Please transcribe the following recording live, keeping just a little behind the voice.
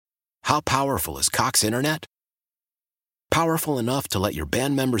How powerful is Cox Internet? Powerful enough to let your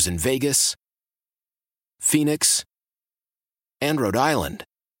band members in Vegas, Phoenix, and Rhode Island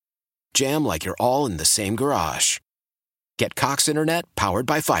jam like you're all in the same garage. Get Cox Internet powered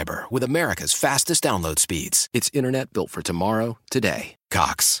by fiber with America's fastest download speeds. It's internet built for tomorrow, today.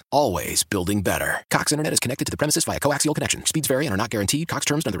 Cox, always building better. Cox Internet is connected to the premises via coaxial connection. Speeds vary and are not guaranteed. Cox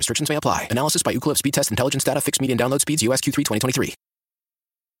terms and other restrictions may apply. Analysis by Ookla Speed Test Intelligence Data. Fixed median download speeds. US Q3 2023.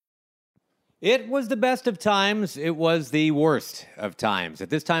 It was the best of times. It was the worst of times. At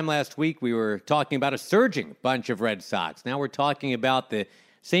this time last week, we were talking about a surging bunch of Red Sox. Now we're talking about the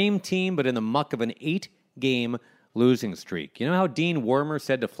same team, but in the muck of an 8-game losing streak. You know how Dean Wormer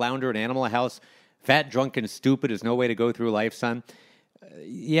said to Flounder in Animal House, "Fat, drunk, and stupid is no way to go through life, son"?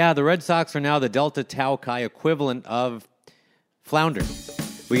 Yeah, the Red Sox are now the Delta Tau Chi equivalent of Flounder.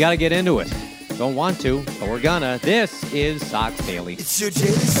 We got to get into it. Don't want to, but we're gonna. This is Sox Daily. It's your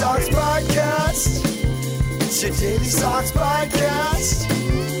Daily Sox Podcast. It's your Daily Sox Podcast.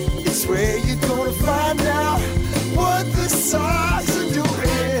 It's where you're gonna find out what the Sox are doing.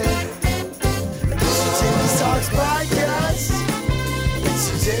 It's your Daily Sox Podcast.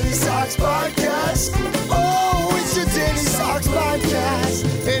 It's your Daily Sox Podcast. Oh, it's your Daily Sox Podcast.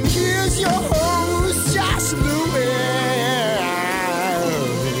 And here's your host, Josh Lewin.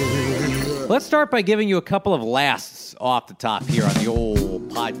 Let's start by giving you a couple of lasts off the top here on the old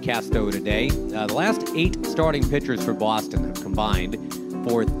podcasto today. The last 8 starting pitchers for Boston have combined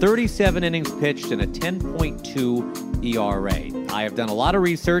for 37 innings pitched and a 10.2 ERA. I have done a lot of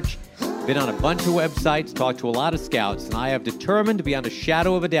research, been on a bunch of websites, talked to a lot of scouts, and I have determined beyond a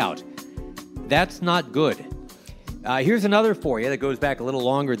shadow of a doubt that's not good. Here's another for you that goes back a little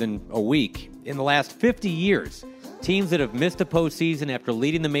longer than a week. In the last 50 years, teams that have missed a postseason after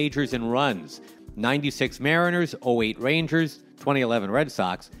leading the majors in runs: 96 Mariners, 08 Rangers, 2011 Red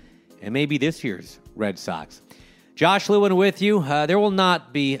Sox, and maybe this year's Red Sox. Josh Lewin with you. There will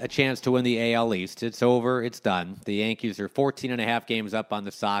not be a chance to win the AL East. It's over. It's done. The Yankees are 14.5 games up on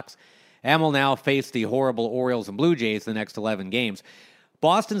the Sox and will now face the horrible Orioles and Blue Jays the next 11 games.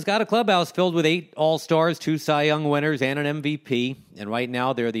 Boston's got a clubhouse filled with 8 All-Stars, 2 Cy Young winners, and an MVP. And right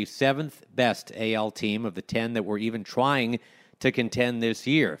now, they're the 7th best AL team of the 10 that were even trying to contend this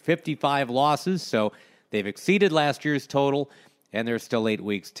year. 55 losses, so they've exceeded last year's total, and there's still 8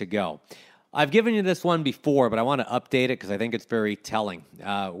 weeks to go. I've given you this one before, but I want to update it because I think it's very telling.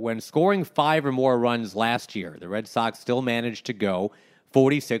 When scoring 5 or more runs last year, the Red Sox still managed to go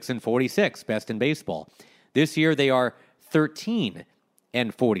 46-46, best in baseball. This year, they are 13-46,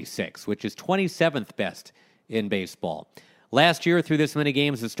 which is 27th best in baseball. Last year, through this many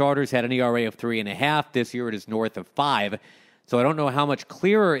games, the starters had an ERA of 3.5. This year, it is north of 5. So I don't know how much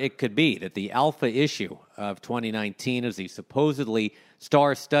clearer it could be that the alpha issue of 2019 is the supposedly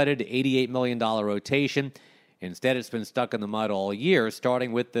star-studded $88 million rotation. Instead, it's been stuck in the mud all year,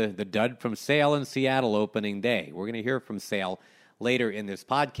 starting with the dud from Sale in Seattle opening day. We're going to hear from Sale later in this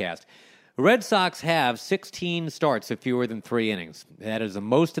podcast. The Red Sox have 16 starts of fewer than 3 innings. That is the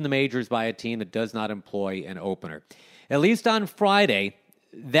most in the majors by a team that does not employ an opener. At least on Friday,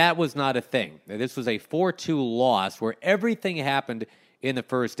 that was not a thing. This was a 4-2 loss where everything happened in the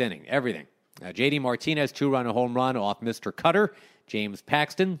first inning. Everything. J.D. Martinez, 2-run home run off Mr. Cutter. James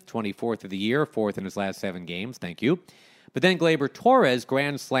Paxton, 24th of the year, 4th in his last 7 games. Thank you. But then Gleyber Torres,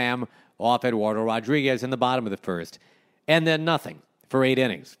 grand slam off Eduardo Rodriguez in the bottom of the first. And then nothing for 8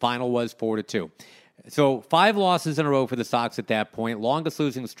 innings. Final was 4-2. So 5 losses in a row for the Sox at that point. Longest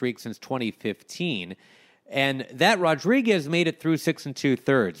losing streak since 2015. And that Rodriguez made it through 6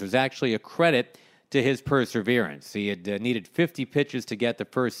 2/3. There's actually a credit to his perseverance. He had needed 50 pitches to get the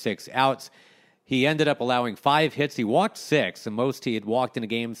first 6 outs. He ended up allowing 5 hits. He walked 6, the most he had walked in a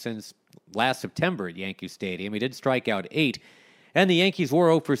game since last September at Yankee Stadium. He did strike out 8. And the Yankees were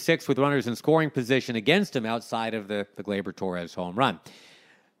 0 for 6 with runners in scoring position against him outside of the Gleyber Torres home run.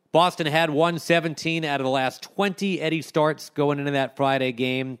 Boston had won 17 out of the last 20 Eddie starts going into that Friday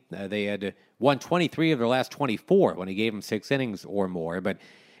game. They had won 23 of their last 24 when he gave them 6 innings or more. But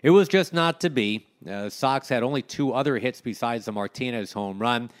it was just not to be. Sox had only 2 other hits besides the Martinez home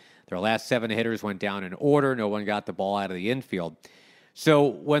run. Their last 7 hitters went down in order. No one got the ball out of the infield. So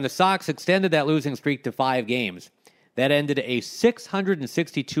when the Sox extended that losing streak to 5 games, that ended a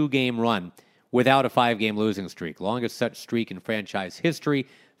 662-game run without a 5-game losing streak. Longest such streak in franchise history,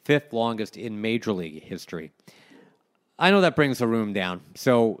 5th longest in Major League history. I know that brings the room down.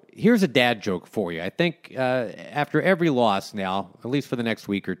 So here's a dad joke for you. I think after every loss now, at least for the next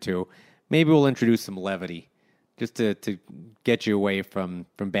week or two, maybe we'll introduce some levity just to get you away from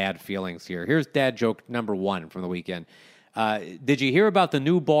bad feelings here. Here's dad joke number 1 from the weekend. Did you hear about the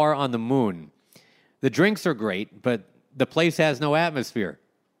new bar on the moon? The drinks are great, but the place has no atmosphere.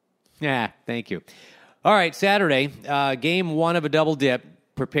 Yeah, thank you. All right, Saturday, game one of a double dip.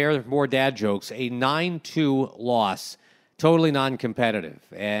 Prepare for more dad jokes. A 9-2 loss. Totally non-competitive.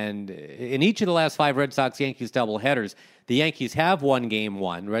 And in each of the last 5 Red Sox-Yankees doubleheaders, the Yankees have won game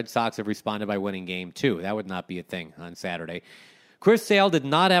 1. Red Sox have responded by winning game 2. That would not be a thing on Saturday. Chris Sale did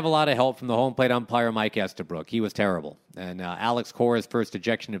not have a lot of help from the home plate umpire Mike Estabrook. He was terrible. And Alex Cora's first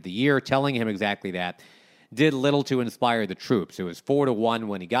ejection of the year, telling him exactly that, did little to inspire the troops. It was 4-1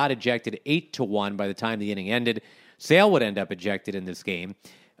 when he got ejected, 8-1 by the time the inning ended. Sale would end up ejected in this game.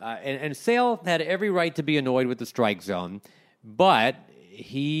 And Sale had every right to be annoyed with the strike zone, but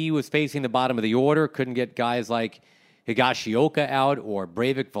he was facing the bottom of the order, couldn't get guys like Higashioka out or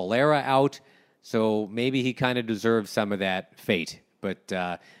Breivik Valera out. So maybe he kind of deserves some of that fate, but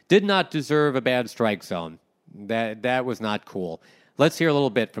did not deserve a bad strike zone. That was not cool. Let's hear a little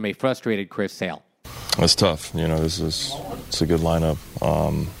bit from a frustrated Chris Sale. It's tough. It's a good lineup.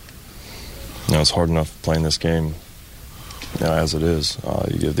 It's hard enough playing this game as it is.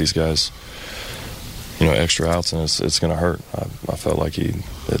 You give these guys, extra outs, and it's going to hurt. I felt like it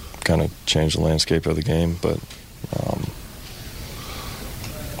kind of changed the landscape of the game, but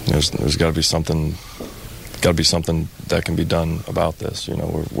there's got to be something that can be done about this.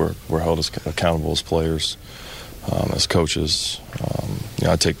 We're held as accountable as players, as coaches.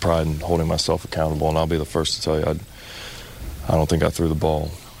 I take pride in holding myself accountable, and I'll be the first to tell you I don't think I threw the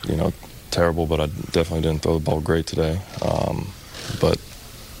ball terrible, but I definitely didn't throw the ball great today. But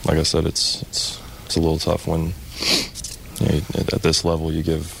like I said, it's a little tough when at this level you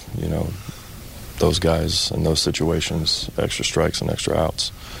give those guys in those situations extra strikes and extra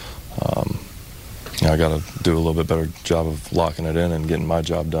outs. I got to do a little bit better job of locking it in and getting my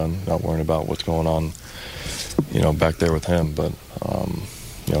job done, not worrying about what's going on, back there with him. But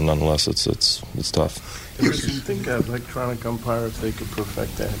nonetheless, it's tough. Do you think electronic umpire, if they could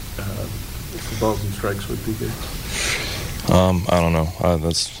perfect that, if the balls and strikes would be good? I don't know.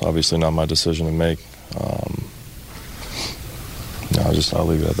 That's obviously not my decision to make. I'll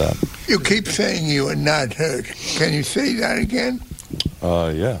leave it at that. You keep saying you are not hurt. Can you say that again?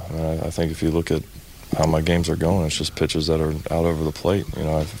 Yeah. I think if you look at how my games are going, it's just pitches that are out over the plate.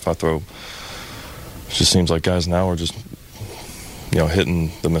 If I throw, it just seems like guys now are just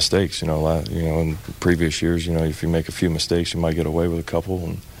hitting the mistakes. In previous years, if you make a few mistakes, you might get away with a couple,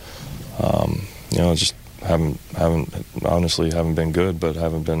 and just haven't been good, but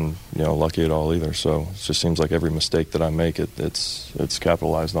haven't been lucky at all either. So it just seems like every mistake that I make, it's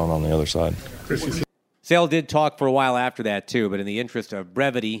capitalized on the other side. Sale did talk for a while after that too, but in the interest of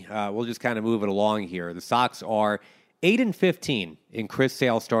brevity, we'll just kind of move it along here. The Sox are 8-15 in Chris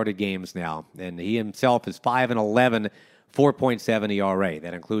Sale started games now, and he himself is 5-11, 4.7 ERA.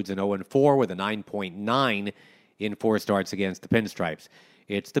 That includes an 0-4 with a 9.9 in 4 starts against the Pinstripes.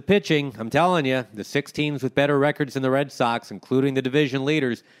 It's the pitching. I'm telling you, the 6 teams with better records than the Red Sox, including the division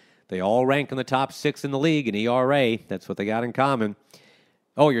leaders, they all rank in the top 6 in the league in ERA. That's what they got in common.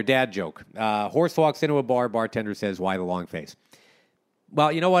 Oh, your dad joke. Horse walks into a bar, bartender says, "Why the long face?" Well,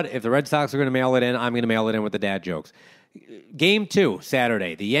 you know what? If the Red Sox are going to mail it in, I'm going to mail it in with the dad jokes. Game 2,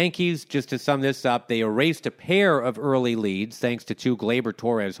 Saturday. The Yankees, just to sum this up, they erased a pair of early leads thanks to 2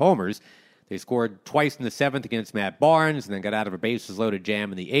 Gleyber-Torres homers. They scored twice in the 7th against Matt Barnes and then got out of a bases-loaded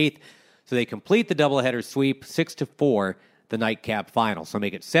jam in the 8th. So they complete the doubleheader sweep, 6-4, the nightcap final. So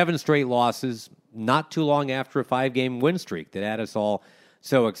make it 7 straight losses, not too long after a 5-game win streak that had us all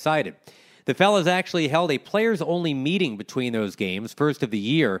so excited. The fellas actually held a players-only meeting between those games, first of the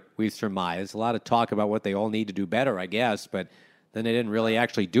year, we surmise. A lot of talk about what they all need to do better, I guess, but then they didn't really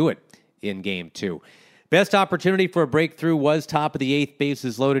actually do it in Game 2. Best opportunity for a breakthrough was top of the 8th,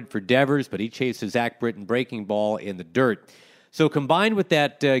 bases loaded for Devers, but he chased a Zach Britton breaking ball in the dirt. So combined with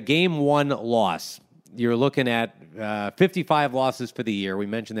that Game 1 loss, you're looking at 55 losses for the year. We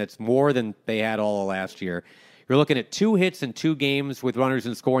mentioned that's more than they had all of last year. You're looking at 2 hits in 2 games with runners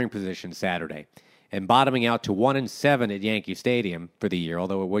in scoring position Saturday, and bottoming out to 1-7 at Yankee Stadium for the year,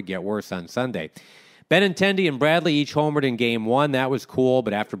 although it would get worse on Sunday. Benintendi and Bradley each homered in Game 1. That was cool,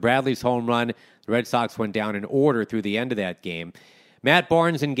 but after Bradley's home run, the Red Sox went down in order through the end of that game. Matt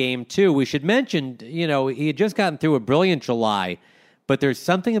Barnes in Game 2, we should mention, he had just gotten through a brilliant July, but there's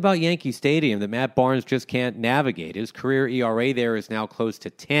something about Yankee Stadium that Matt Barnes just can't navigate. His career ERA there is now close to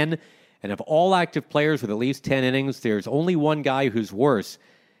 10, and of all active players with at least 10 innings, there's only one guy who's worse,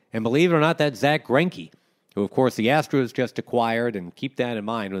 and believe it or not, that's Zach Greinke, who, of course, the Astros just acquired, and keep that in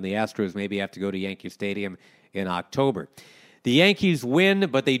mind when the Astros maybe have to go to Yankee Stadium in October. The Yankees win,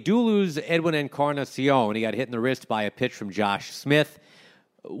 but they do lose Edwin Encarnacion. He got hit in the wrist by a pitch from Josh Smith.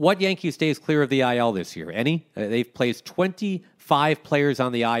 What Yankee stays clear of the IL this year? Any? They've placed 25 players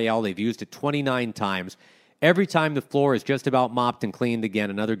on the IL. They've used it 29 times. Every time the floor is just about mopped and cleaned again,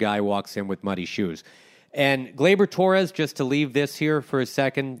 another guy walks in with muddy shoes. And Gleyber Torres, just to leave this here for a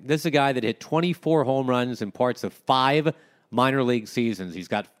second, this is a guy that hit 24 home runs in parts of 5 minor league seasons. He's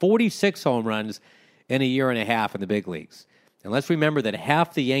got 46 home runs in a year and a half in the big leagues. And let's remember that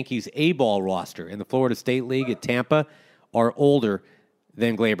half the Yankees' A-ball roster in the Florida State League at Tampa are older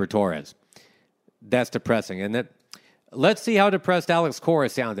than Gleyber Torres. That's depressing, isn't it? Let's see how depressed Alex Cora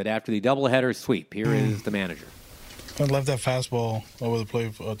sounded after the doubleheader sweep. Here is the manager. I left that fastball over the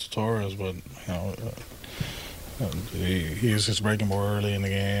plate to Torres, but he used his breaking ball early in the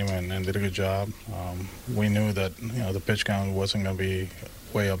game and did a good job. We knew that the pitch count wasn't going to be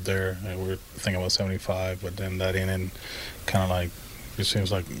way up there. We were thinking about 75, but then that inning, kind of like it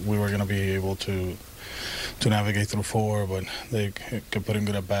seems like we were going to be able to navigate through 4, but they could put in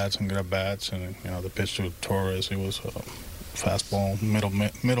good at bats and the pitch to Torres, it was a fastball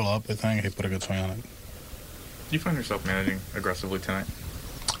middle up. I think he put a good swing on it. Do you find yourself managing aggressively tonight?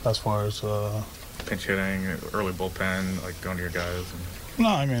 As far as pinch hitting, early bullpen, like going to your guys? No,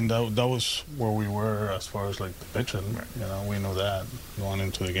 I mean that was where we were as far as like the pitching. Right. We knew that going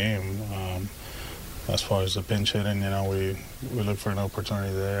into the game. As far as the pinch hitting, we looked for an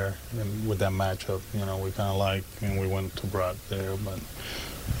opportunity there, and with that matchup, we kind of liked, and we went to Brock there. But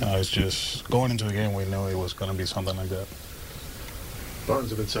it's just going into the game, we knew it was going to be something like that. Barnes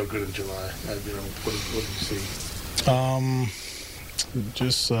have been so good in July. What did you see?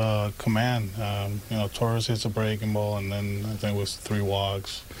 Just command. Torres hits a breaking ball, and then I think it was 3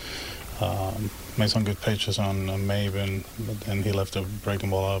 walks. Made some good pitches on Maven, but then he left the breaking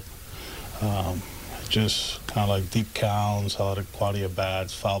ball up. Just kind of like deep counts, a lot of quality of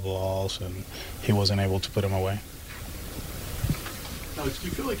bats, foul balls, and he wasn't able to put them away. Alex, do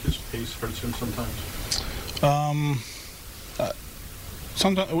you feel like his pace hurts him sometimes?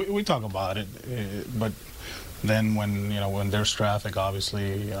 Sometimes we talk about it, but then when there's traffic,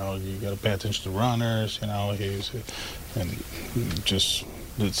 obviously, you got to pay attention to runners. And just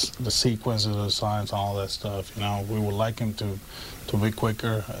the sequences of the signs, all that stuff. We would like him to be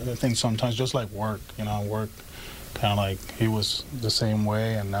quicker. I think sometimes just like work kind of like he was the same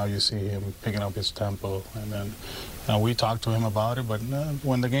way, and now you see him picking up his tempo. And then we talked to him about it, but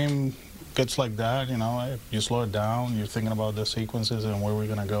when the game gets like that, you slow it down. You're thinking about the sequences and where we're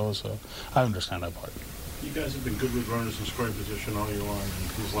gonna go. So I understand that part. You guys have been good with runners in scoring position all year long, and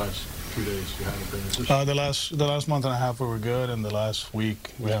these last 2 days you haven't been. The last month and a half we were good, and the last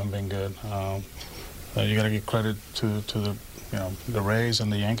week we haven't been good. You got to give credit to the Rays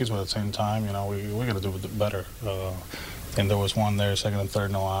and the Yankees, but at the same time, we got to do better. And there was one there, second and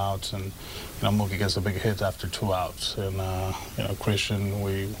third, no outs, and Mookie gets a big hit after 2 outs, and Christian,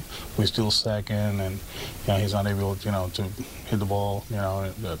 we steal second, and he's not able to hit the ball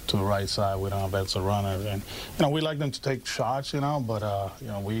to the right side. We don't have that's a runner, and we like them to take shots, but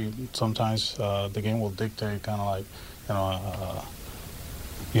we sometimes the game will dictate kind of like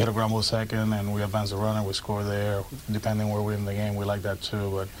you hit a ground second, and we advance the runner, we score there. Depending where we're in the game, we like that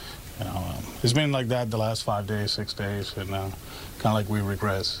too, but. It's been like that the last 5 days, 6 days, and kind of like we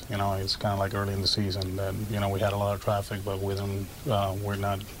regress. It's kind of like early in the season that we had a lot of traffic, but we're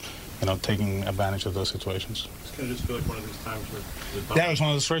not taking advantage of those situations. It's going to just feel like one of these times where. Yeah, it was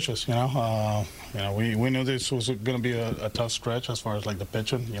one of the stretches. We knew this was going to be a tough stretch as far as like the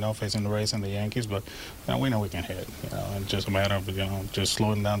pitching. Facing the Rays and the Yankees, but we know we can hit. It's just a matter of just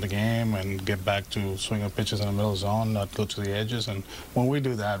slowing down the game and get back to swinging pitches in the middle zone, not go to the edges. And when we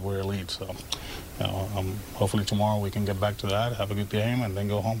do that, we're elite. So, hopefully tomorrow we can get back to that, have a good game, and then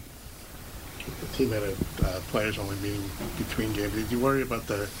go home. The team had a players-only meeting between games. Did you worry about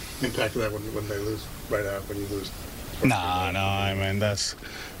the impact of that when they lose right out, when you lose? No. I mean, that's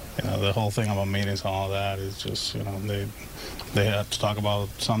the whole thing about meetings and all that is just they had to talk about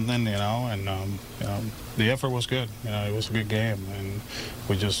something, and the effort was good. It was a good game, and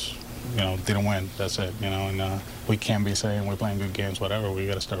we just didn't win. That's it. And we can't be saying we're playing good games, whatever. We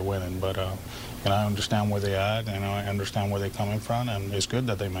got to start winning, but. I understand where they're at, I understand where they're coming from, and it's good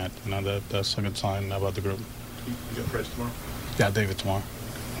that they met. That's a good sign about the group. You got Price tomorrow? Yeah, David tomorrow.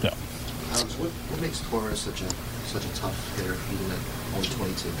 Yeah. Alex, what makes Torres such a tough hitter, even at only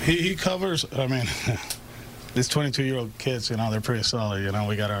 22? He covers. I mean, these 22-year-old kids, they're pretty solid.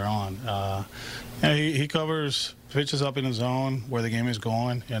 We got our own. He covers pitches up in the zone where the game is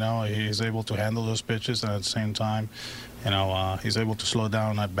going, he's able to handle those pitches, and at the same time, he's able to slow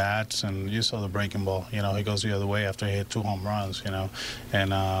down at bats. And you saw the breaking ball. He goes the other way after he hit 2 home runs. And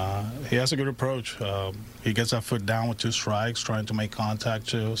he has a good approach. He gets that foot down with 2 strikes, trying to make contact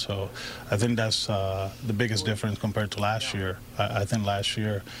too. So I think that's the biggest difference compared to last year. I think last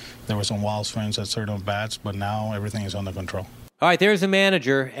year there were some wild swings at certain bats, but now everything is under control. All right, there's a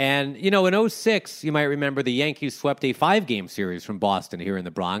manager. And, in 2006, you might remember the Yankees swept a 5-game series from Boston here in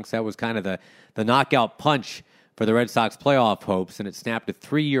the Bronx. That was kind of the knockout punch for the Red Sox playoff hopes, and it snapped a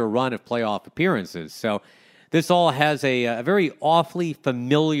 3-year run of playoff appearances. So this all has a very awfully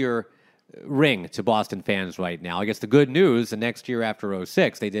familiar ring to Boston fans right now. I guess the good news, the next year after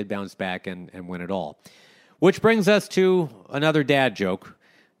 2006, they did bounce back and win it all. Which brings us to another dad joke.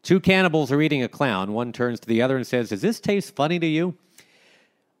 2 cannibals are eating a clown. One turns to the other and says, "Does this taste funny to you?"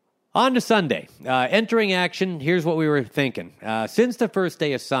 On to Sunday. Entering action, here's what we were thinking. Since the first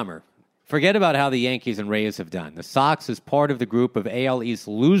day of summer, forget about how the Yankees and Rays have done. The Sox is part of the group of AL East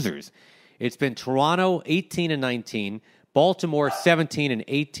losers. It's been Toronto 18-19, Baltimore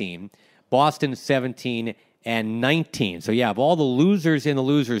 17-18, Boston 17-19. So yeah, of all the losers in the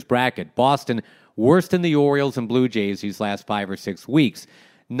losers bracket, Boston worse than the Orioles and Blue Jays these last 5 or 6 weeks.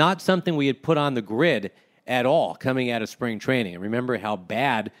 Not something we had put on the grid at all coming out of spring training. And remember how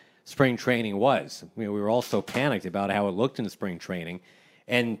bad spring training was. We were all so panicked about how it looked in spring training,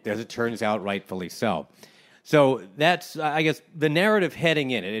 and as it turns out, rightfully so. So that's, I guess, the narrative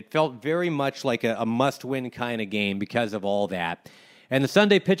heading in it. It felt very much like a must-win kind of game because of all that. And the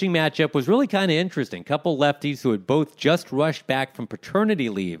Sunday pitching matchup was really kind of interesting. Couple lefties who had both just rushed back from paternity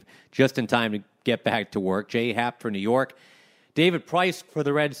leave just in time to get back to work. Jay Happ for New York, David Price for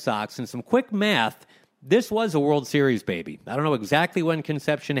the Red Sox. And some quick math, this was a World Series baby. I don't know exactly when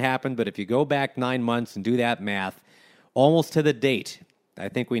conception happened, but if you go back 9 months and do that math, almost to the date, I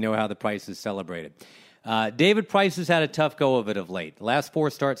think we know how the Prices celebrated. David Price has had a tough go of it of late. Last 4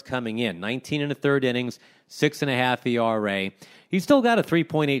 starts coming in, 19 1/3 innings, 6.5 ERA. He's still got a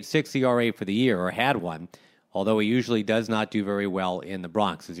 3.86 ERA for the year, or had one, although he usually does not do very well in the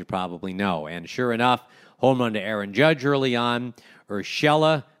Bronx, as you probably know. And sure enough, home run to Aaron Judge early on.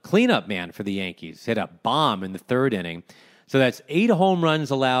 Urshela, cleanup man for the Yankees, hit a bomb in the 3rd inning. So that's 8 home runs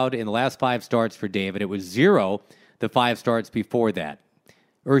allowed in the last 5 starts for David. It was 0 the 5 starts before that.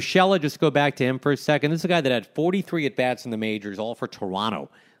 Urshela, just go back to him for a second. This is a guy that had 43 at-bats in the majors, all for Toronto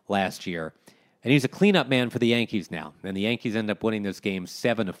last year. And he's a cleanup man for the Yankees now. And the Yankees end up winning this game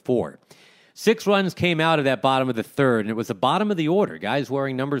 7-4. 6 runs came out of that bottom of the 3rd, and it was the bottom of the order. Guys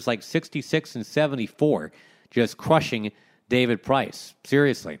wearing numbers like 66 and 74, just crushing David Price.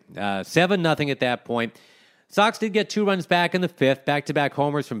 Seriously. 7-0 at that point. Sox did get 2 runs back in the 5th, back-to-back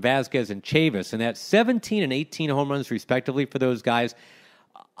homers from Vasquez and Chavis, and that's 17 and 18 home runs respectively for those guys.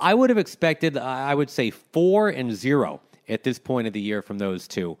 I would have expected, I would say, 4 and 0 at this point of the year from those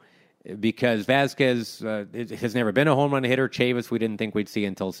two, because Vasquez has never been a home run hitter. Chavis, we didn't think we'd see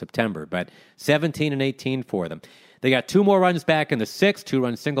until September, but 17 and 18 for them. They got 2 more runs back in the 6th,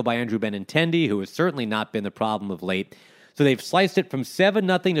 2-run single by Andrew Benintendi, who has certainly not been the problem of late. So they've sliced it from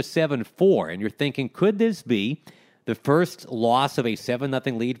 7-0 to 7-4, and you're thinking, could this be the first loss of a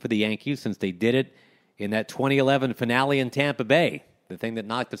 7-0 lead for the Yankees since they did it in that 2011 finale in Tampa Bay, the thing that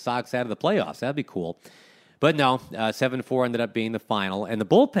knocked the Sox out of the playoffs? That'd be cool. But no, 7-4 ended up being the final, and the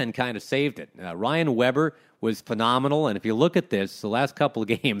bullpen kind of saved it. Ryan Weber was phenomenal, and if you look at this, the last couple of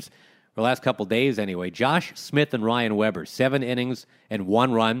games, or last couple of days anyway, Josh Smith and Ryan Weber, 7 innings and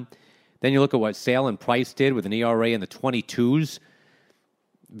 1 run. Then you look at what Sale and Price did with an ERA in the 22s.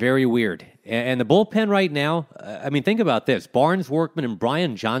 Very weird. And the bullpen right now, I mean, think about this. Barnes, Workman, and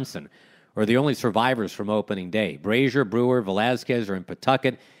Brian Johnson are the only survivors from opening day. Brazier, Brewer, Velazquez are in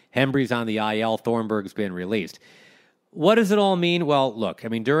Pawtucket. Hembry's on the IL. Thornburg's been released. What does it all mean? Well, look, I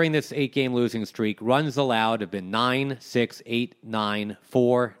mean, during this 8-game losing streak, runs allowed have been 9, 6, 8, 9,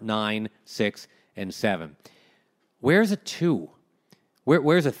 4, 9, 6, and 7. Where's a 2?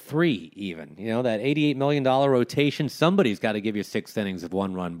 Where's a 3 even? You know, that $88 million rotation, somebody's got to give you 6 innings of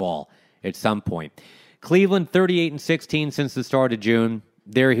 1-run ball at some point. Cleveland, 38 and 16 since the start of June.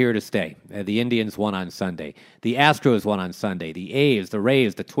 They're here to stay. The Indians won on Sunday. The Astros won on Sunday. The A's, the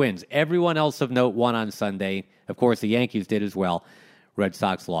Rays, the Twins. Everyone else of note won on Sunday. Of course, the Yankees did as well. Red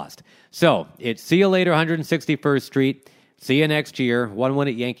Sox lost. So, it's see you later, 161st Street. See you next year. 1-1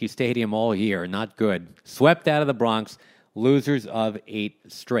 at Yankee Stadium all year. Not good. Swept out of the Bronx. Losers of 8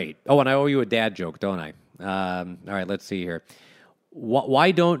 straight. Oh, and I owe you a dad joke, don't I? All right, let's see here.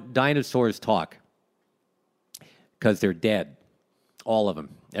 Why don't dinosaurs talk? Because they're dead. All of them.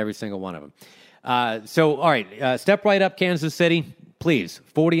 Every single one of them. All right, step right up, Kansas City, please.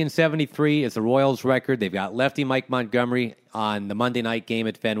 40-73 is the Royals' record. They've got lefty Mike Montgomery on the Monday night game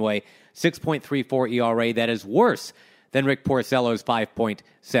at Fenway. 6.34 ERA. That is worse than Rick Porcello's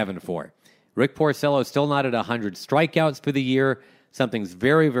 5.74. Rick Porcello is still not at 100 strikeouts for the year. Something's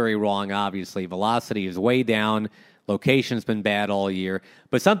very, very wrong, obviously. Velocity is way down. Location's been bad all year.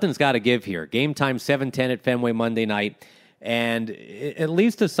 But something's got to give here. Game time 7:10 at Fenway Monday night. And at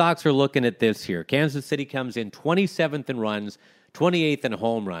least the Sox are looking at this here. Kansas City comes in 27th in runs, 28th in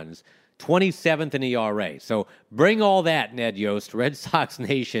home runs, 27th in ERA. So bring all that, Ned Yost. Red Sox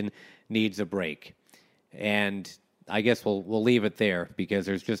Nation needs a break. And I guess we'll leave it there because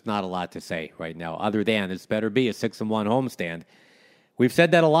there's just not a lot to say right now other than this better be a 6-1 homestand. We've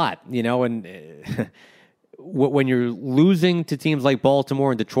said that a lot, and when you're losing to teams like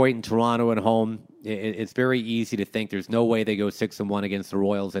Baltimore and Detroit and Toronto at home, it's very easy to think there's no way they go 6-1 against the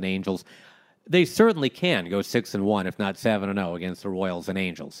Royals and Angels. They certainly can go 6-1, if not 7-0 against the Royals and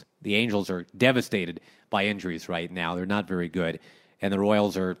Angels. The Angels are devastated by injuries right now. They're not very good, and the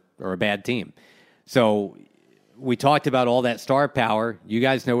Royals are a bad team. So we talked about all that star power. You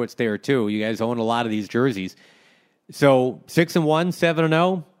guys know it's there too. You guys own a lot of these jerseys. So 6-1,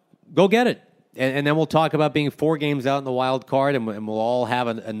 7-0, go get it. And then we'll talk about being 4 games out in the wild card, and we'll all have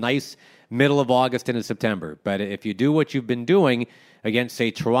a nice middle of August into September. But if you do what you've been doing against,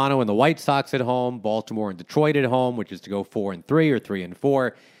 say, Toronto and the White Sox at home, Baltimore and Detroit at home, which is to go 4-3 or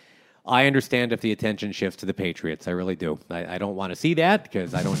 3-4, I understand if the attention shifts to the Patriots. I really do. I don't want to see that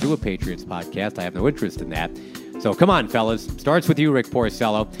because I don't do a Patriots podcast. I have no interest in that. So come on, fellas. Starts with you, Rick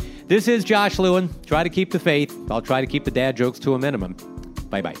Porcello. This is Josh Lewin. Try to keep the faith. I'll try to keep the dad jokes to a minimum.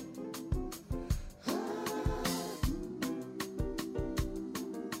 Bye-bye.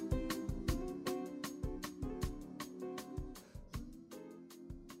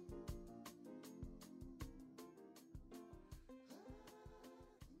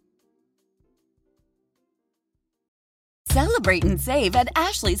 Celebrate and save at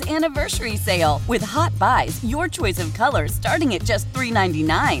Ashley's Anniversary Sale. With Hot Buys, your choice of colors starting at just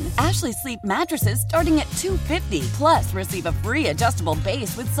 $3.99. Ashley Sleep mattresses starting at $2.50. Plus, receive a free adjustable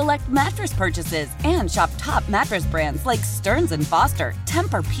base with select mattress purchases. And shop top mattress brands like Stearns & Foster,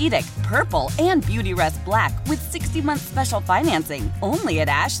 Tempur-Pedic, Purple, and Beautyrest Black with 60-month special financing. Only at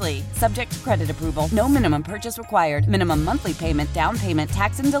Ashley. Subject to credit approval. No minimum purchase required. Minimum monthly payment, down payment,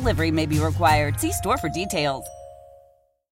 tax, and delivery may be required. See store for details.